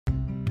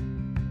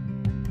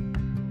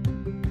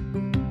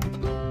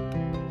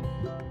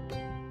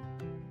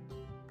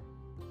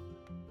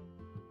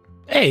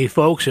Hey,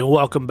 folks, and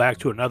welcome back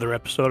to another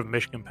episode of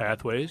Michigan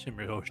Pathways. I'm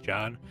your host,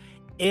 John,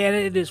 and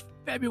it is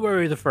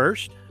February the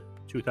 1st,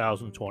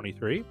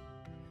 2023.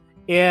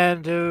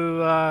 And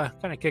to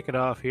kind of kick it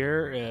off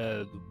here,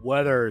 the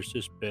weather has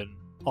just been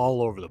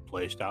all over the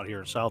place down here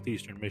in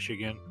southeastern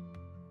Michigan.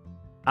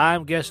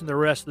 I'm guessing the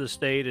rest of the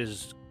state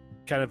is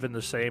kind of in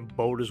the same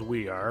boat as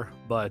we are,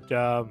 but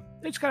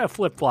it's kind of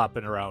flip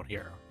flopping around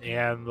here.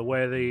 And the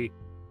way the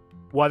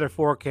weather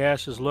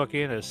forecast is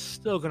looking is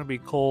still going to be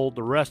cold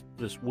the rest of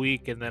this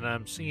week, and then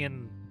I'm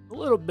seeing a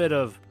little bit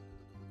of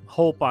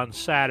hope on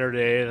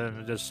Saturday, and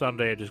then this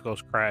Sunday it just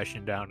goes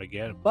crashing down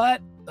again.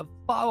 But the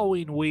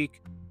following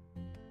week,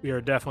 we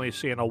are definitely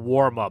seeing a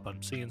warm up.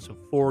 I'm seeing some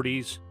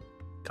 40s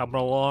coming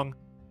along.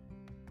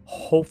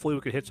 Hopefully, we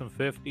could hit some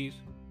 50s.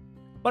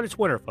 But it's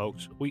winter,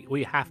 folks.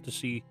 We have to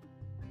see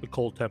the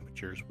cold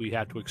temperatures. We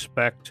have to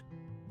expect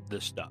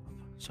this stuff.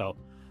 So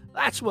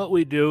that's what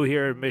we do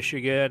here in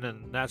Michigan,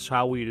 and that's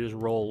how we just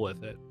roll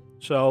with it.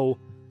 So,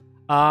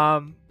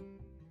 on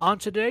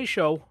today's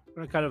show, we're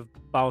going to kind of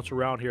bounce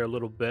around here a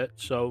little bit.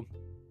 So,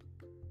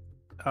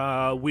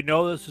 we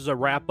know this is a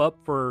wrap up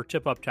for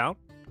Tip Up Town.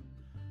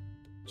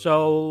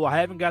 So, I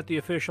haven't got the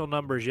official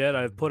numbers yet.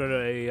 I've put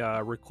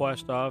a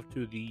request off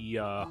to the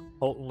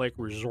Houghton Lake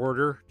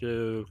Resorter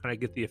to kind of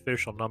get the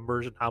official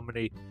numbers and how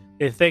many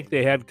they think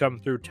they had come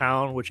through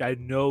town, which I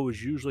know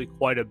is usually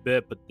quite a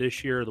bit, but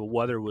this year the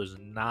weather was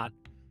not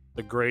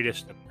the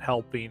greatest in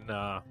helping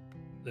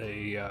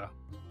the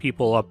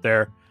people up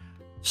there.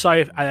 So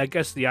I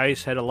guess the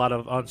ice had a lot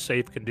of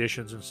unsafe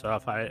conditions and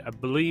stuff. I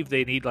believe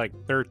they need like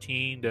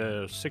 13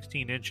 to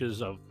 16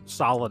 inches of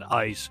solid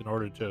ice in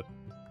order to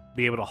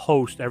be able to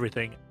host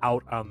everything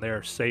out on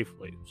there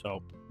safely.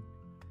 So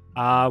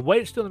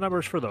wait still the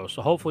numbers for those.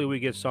 So hopefully we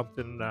get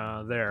something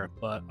there.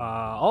 But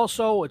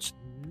also, it's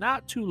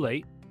not too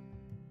late.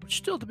 It's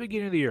still at the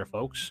beginning of the year,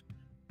 folks,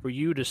 for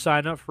you to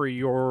sign up for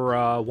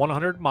your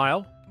 100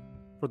 mile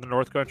for the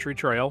North Country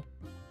Trail.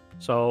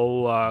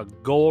 So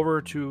go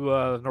over to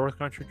the North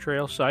Country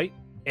Trail site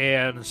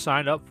and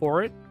sign up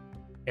for it.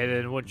 And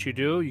then once you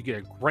do, you get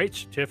a great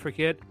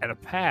certificate and a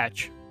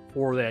patch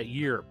for that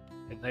year.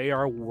 And they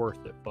are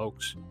worth it,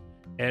 folks.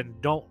 And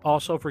don't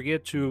also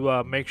forget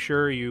to make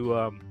sure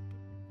you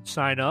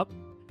sign up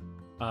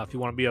if you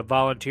want to be a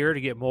volunteer to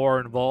get more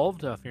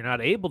involved. If you're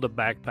not able to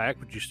backpack,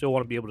 but you still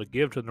want to be able to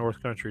give to the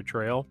North Country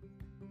Trail,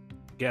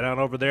 get on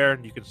over there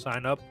and you can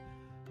sign up.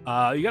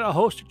 You got a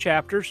host of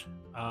chapters,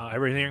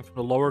 everything from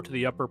the lower to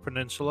the upper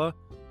peninsula,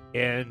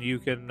 and you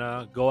can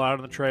go out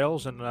on the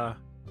trails and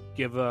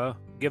give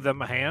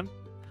them a hand.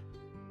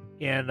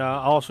 And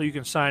also you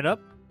can sign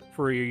up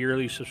for your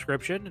yearly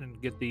subscription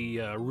and get the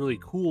really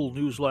cool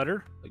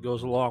newsletter that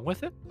goes along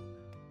with it.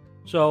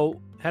 So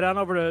head on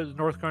over to the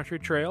North Country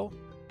Trail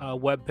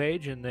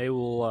webpage, and they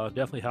will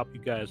definitely help you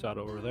guys out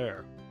over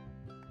there.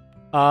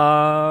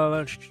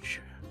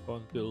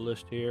 Going through the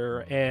list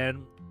here.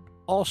 And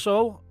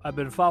also, I've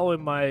been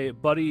following my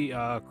buddy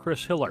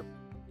Chris Hiller.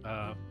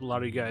 A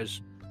lot of you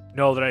guys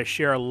know that I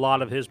share a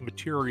lot of his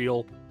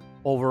material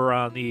over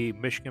on the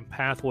Michigan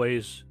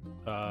Pathways,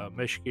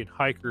 Michigan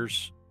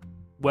Hikers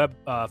web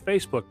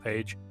Facebook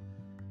page,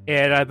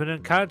 and I've been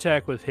in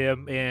contact with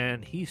him,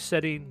 and he's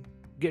getting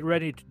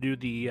ready to do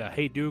the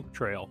Hayduke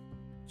Trail.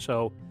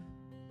 So,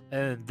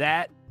 and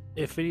that,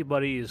 if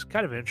anybody is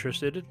kind of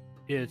interested,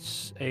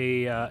 it's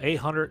a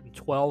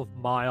 812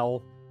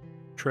 mile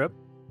trip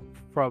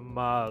from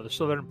the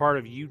southern part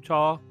of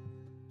Utah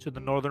to the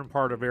northern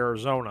part of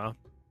Arizona.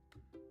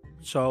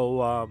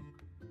 So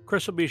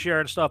Chris will be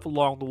sharing stuff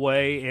along the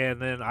way, and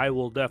then I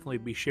will definitely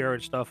be sharing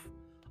stuff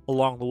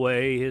along the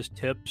way, his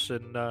tips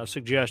and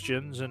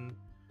suggestions and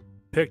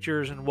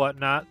pictures and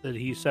whatnot that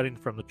he's setting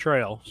from the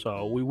trail.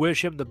 So we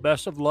wish him the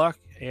best of luck,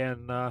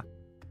 and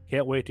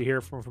can't wait to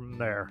hear from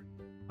there.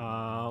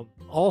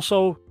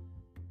 Also,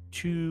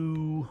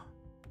 to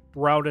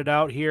round it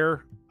out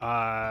here,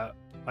 my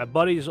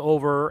buddies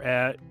over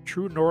at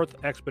True North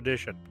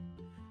Expedition.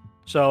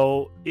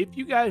 So if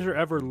you guys are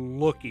ever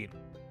looking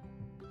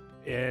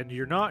and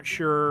you're not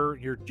sure,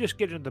 you're just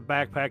getting into the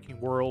backpacking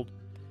world,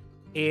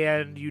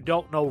 and you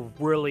don't know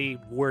really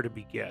where to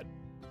begin,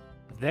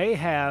 they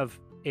have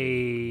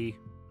a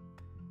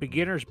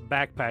beginner's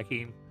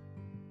backpacking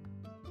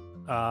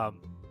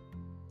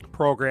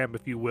program,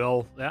 if you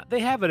will.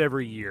 They have it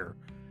every year,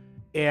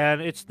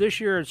 and this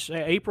year it's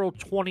April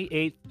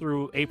 28th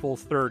through April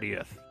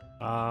 30th.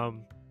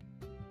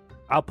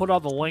 I'll put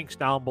all the links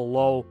down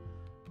below,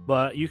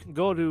 but you can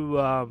go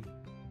to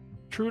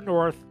True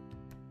North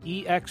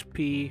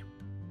EXP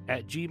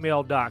at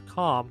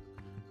gmail.com,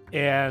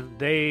 and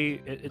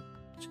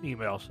it's an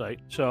email site,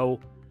 so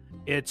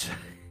it's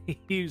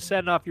you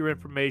send off your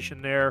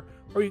information there,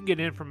 or you can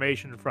get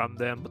information from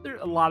them. But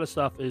a lot of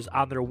stuff is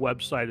on their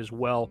website as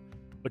well,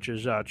 which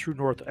is True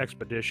North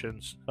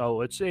Expeditions.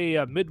 So it's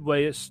a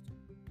Midwest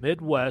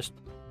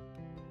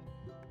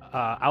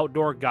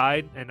outdoor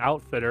guide and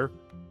outfitter,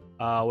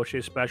 which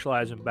they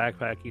specialize in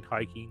backpacking,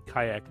 hiking,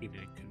 kayaking,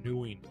 and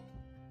canoeing.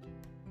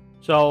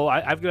 So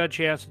I've got a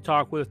chance to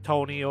talk with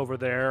Tony over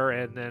there,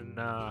 and then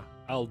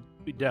I'll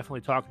be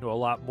definitely talking to a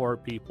lot more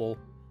people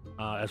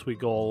as we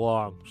go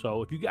along.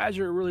 So if you guys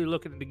are really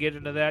looking to get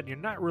into that, and you're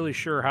not really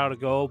sure how to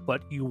go,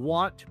 but you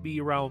want to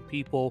be around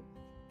people,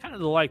 kind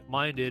of the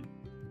like-minded,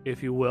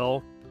 if you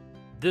will,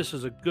 this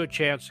is a good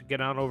chance to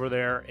get on over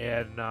there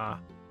and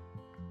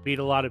meet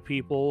a lot of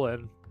people,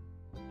 and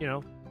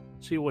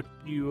see what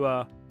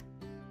you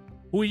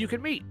who you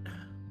can meet.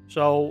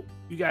 So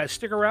you guys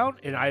stick around,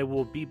 and I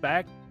will be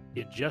back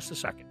in just a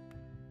second.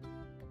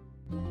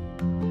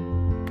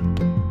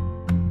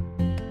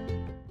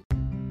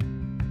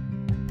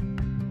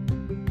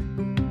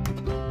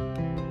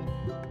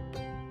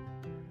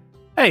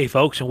 Hey,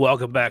 folks, and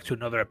welcome back to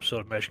another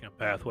episode of Michigan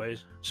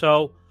Pathways.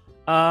 So,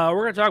 we're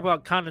going to talk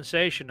about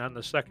condensation on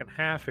the second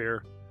half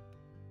here.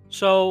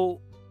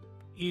 So,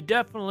 you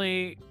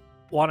definitely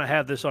want to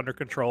have this under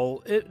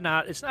control. It's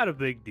not a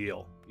big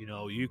deal.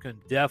 You can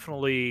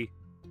definitely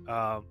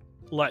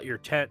let your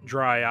tent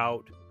dry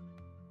out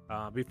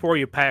before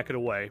you pack it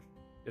away.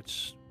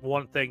 It's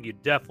one thing you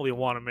definitely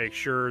want to make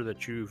sure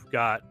that you've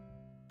got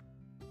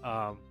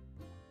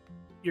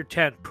your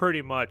tent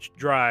pretty much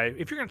dry.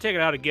 If you're going to take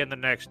it out again the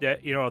next day,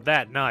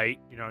 that night,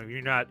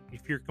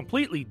 if you're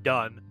completely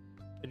done,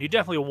 then you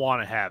definitely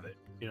want to have it,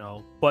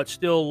 but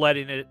still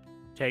letting it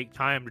take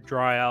time to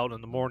dry out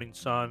in the morning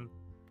sun,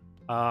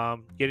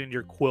 getting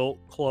your quilt,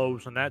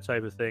 clothes, and that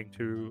type of thing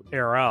to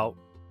air out.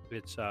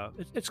 It's a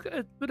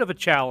bit of a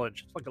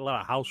challenge. It's like a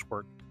lot of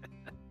housework.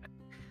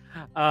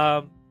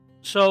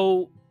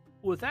 So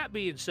with that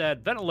being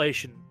said,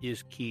 ventilation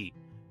is key.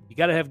 You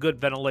got to have good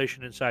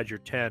ventilation inside your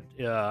tent.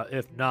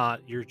 If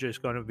not, you're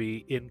just going to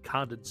be in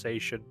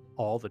condensation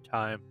all the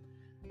time.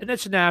 And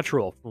it's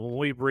natural. When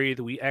we breathe,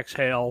 we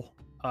exhale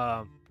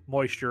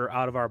moisture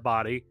out of our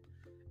body,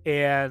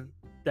 and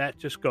that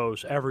just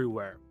goes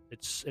everywhere.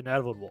 It's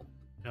inevitable.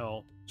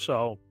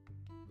 So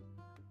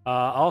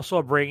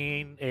also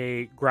bringing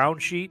a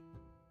ground sheet.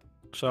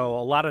 So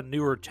a lot of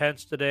newer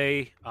tents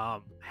today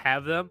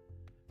have them.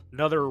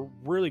 Another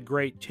really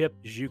great tip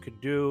you can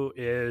do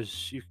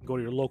is you can go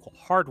to your local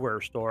hardware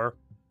store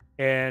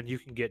and you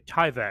can get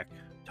Tyvek.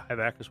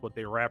 Tyvek is what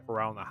they wrap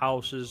around the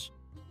houses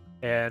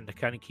and to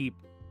kind of keep,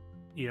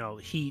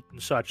 heat and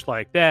such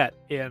like that.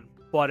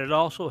 But it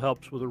also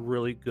helps with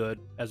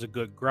a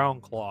good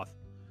ground cloth.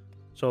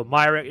 So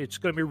it's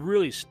going to be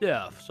really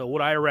stiff. So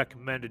what I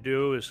recommend to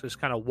do is just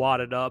kind of wad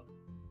it up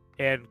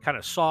and kind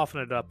of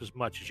soften it up as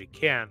much as you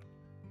can.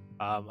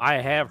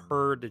 I have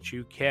heard that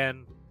you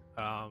can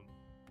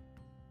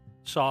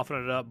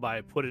soften it up by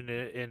putting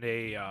it in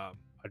a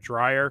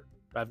dryer.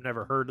 I've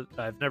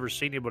never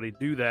seen anybody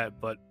do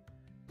that, but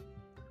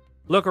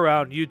look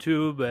around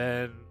YouTube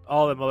and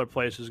all them other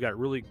places got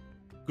really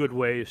good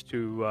ways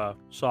to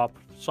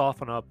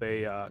soften up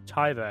a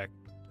Tyvek.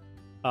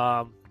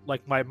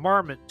 Like my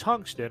Marmot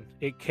Tungsten,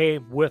 it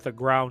came with a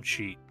ground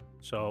sheet,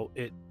 so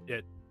it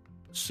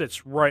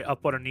sits right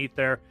up underneath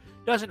there,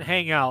 doesn't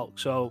hang out.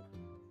 So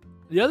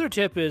the other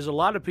tip is a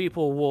lot of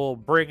people will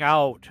bring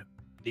out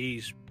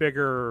these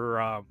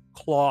bigger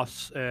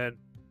cloths and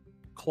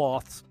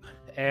ground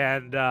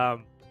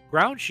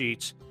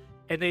sheets,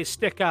 and they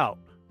stick out.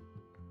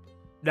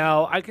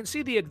 Now, I can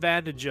see the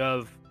advantage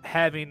of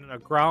having a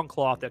ground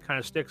cloth that kind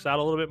of sticks out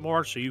a little bit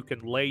more so you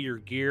can lay your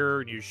gear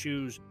and your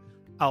shoes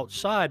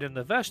outside in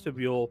the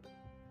vestibule,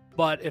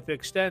 but if it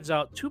extends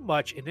out too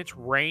much and it's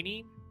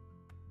raining,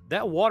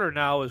 that water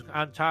now is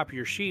on top of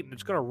your sheet and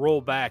it's going to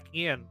roll back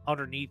in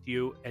underneath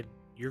you and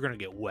you're going to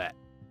get wet.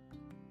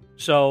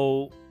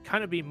 So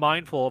kind of be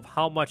mindful of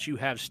how much you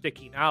have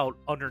sticking out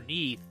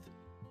underneath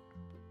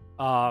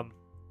of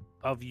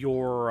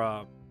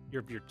your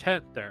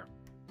tent there.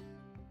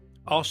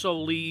 Also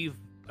leave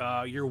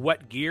your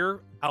wet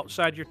gear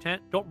outside your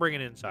tent. Don't bring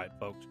it inside,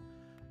 folks.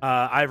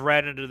 I've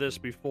ran into this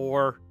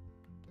before.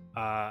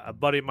 A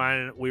buddy of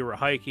mine, we were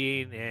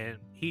hiking and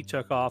he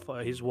took off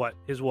his wet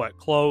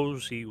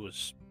clothes. He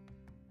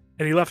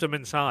left them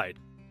inside.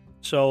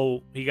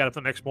 So he got up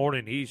the next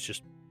morning. He's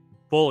just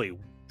fully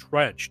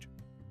drenched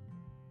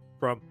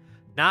from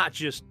not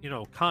just,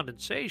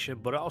 condensation,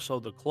 but also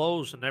the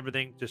clothes and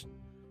everything. Just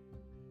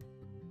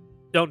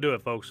don't do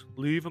it, folks.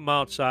 Leave them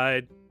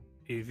outside.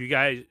 If you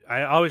guys,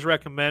 I always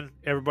recommend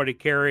everybody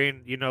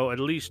carrying, at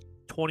least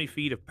 20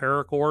 feet of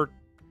paracord.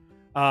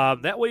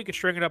 That way you can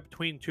string it up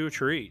between two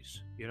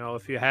trees.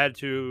 If you had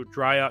to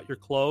dry out your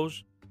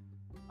clothes,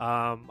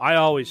 I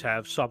always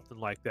have something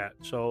like that.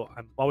 So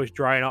I'm always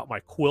drying out my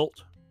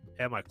quilt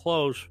and my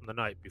clothes from the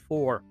night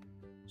before.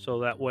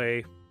 So that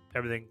way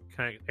everything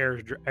kind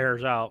of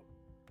airs out.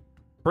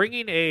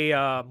 Bringing a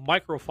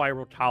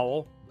microfiber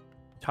towel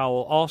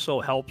also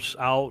helps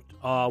out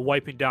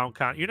wiping down.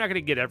 You're not going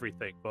to get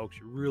everything, folks.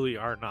 You really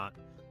are not.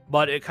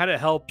 But it kind of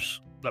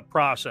helps the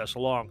process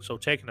along. So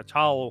taking a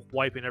towel,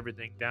 wiping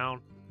everything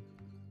down,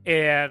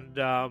 and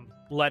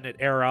letting it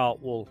air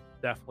out will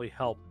definitely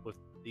help with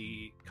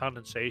the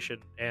condensation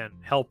and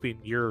helping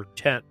your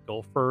tent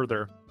go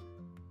further.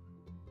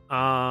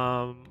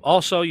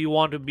 Also, you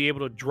want to be able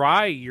to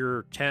dry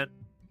your tent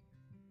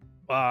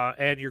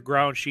and your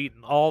ground sheet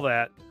and all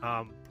that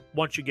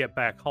once you get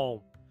back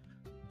home.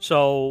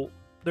 So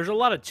there's a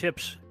lot of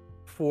tips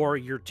for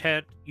your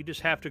tent. You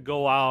just have to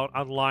go out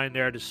online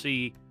there to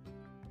see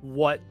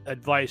what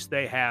advice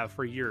they have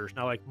for yours.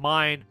 Now, like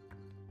mine,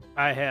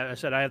 I have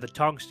the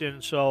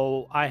tungsten,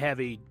 so I have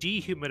a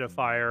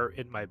dehumidifier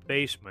in my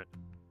basement.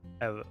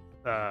 I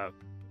have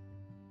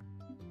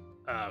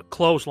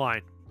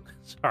clothesline.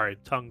 Sorry,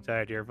 tongue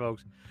tied here,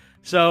 folks.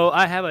 So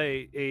I have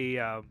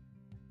a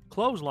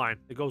clothesline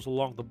that goes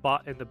along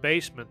in the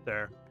basement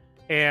there,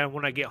 and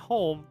when I get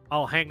home,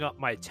 I'll hang up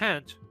my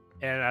tent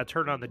and I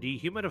turn on the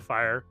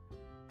dehumidifier,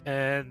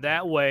 and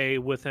that way,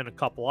 within a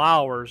couple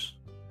hours,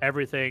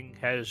 everything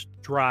has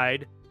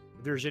dried.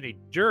 If there's any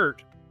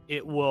dirt,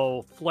 it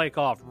will flake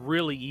off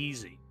really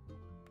easy.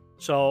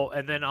 So,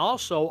 and then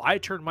also, I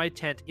turn my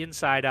tent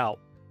inside out,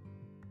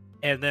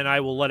 and then I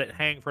will let it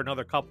hang for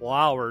another couple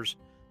hours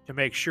to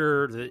make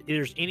sure that if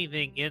there's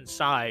anything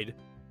inside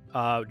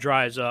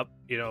dries up,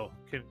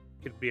 can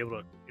be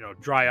able to,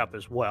 dry up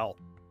as well.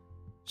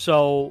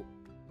 So,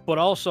 but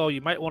also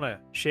you might want to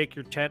shake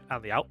your tent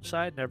on the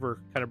outside,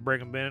 never kind of bring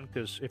them in,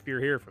 because if you're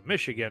here from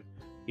Michigan,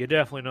 you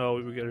definitely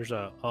know there's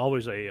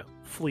always a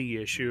flea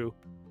issue,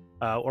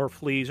 or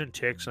fleas and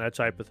ticks and that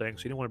type of thing.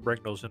 So you don't want to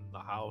bring those into the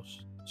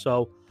house.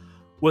 So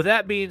with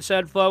that being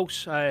said,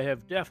 folks, I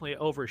have definitely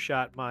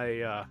overshot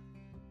my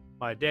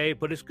my day,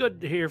 but it's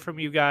good to hear from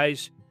you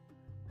guys.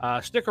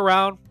 Stick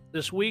around.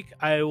 This week,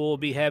 I will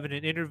be having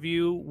an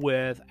interview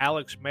with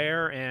Alex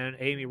Mayer and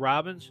Amy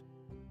Robbins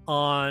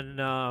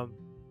on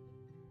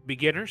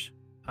beginners.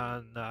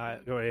 I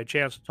had a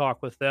chance to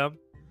talk with them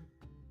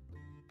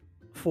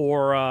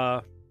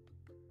for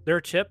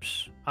their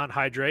tips on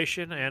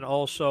hydration, and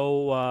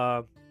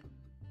also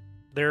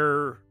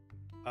their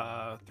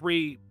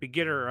 3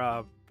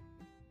 beginner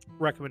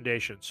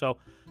recommendations. So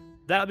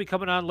that'll be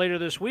coming on later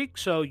this week.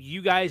 So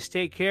you guys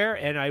take care,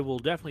 and I will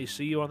definitely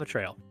see you on the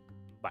trail.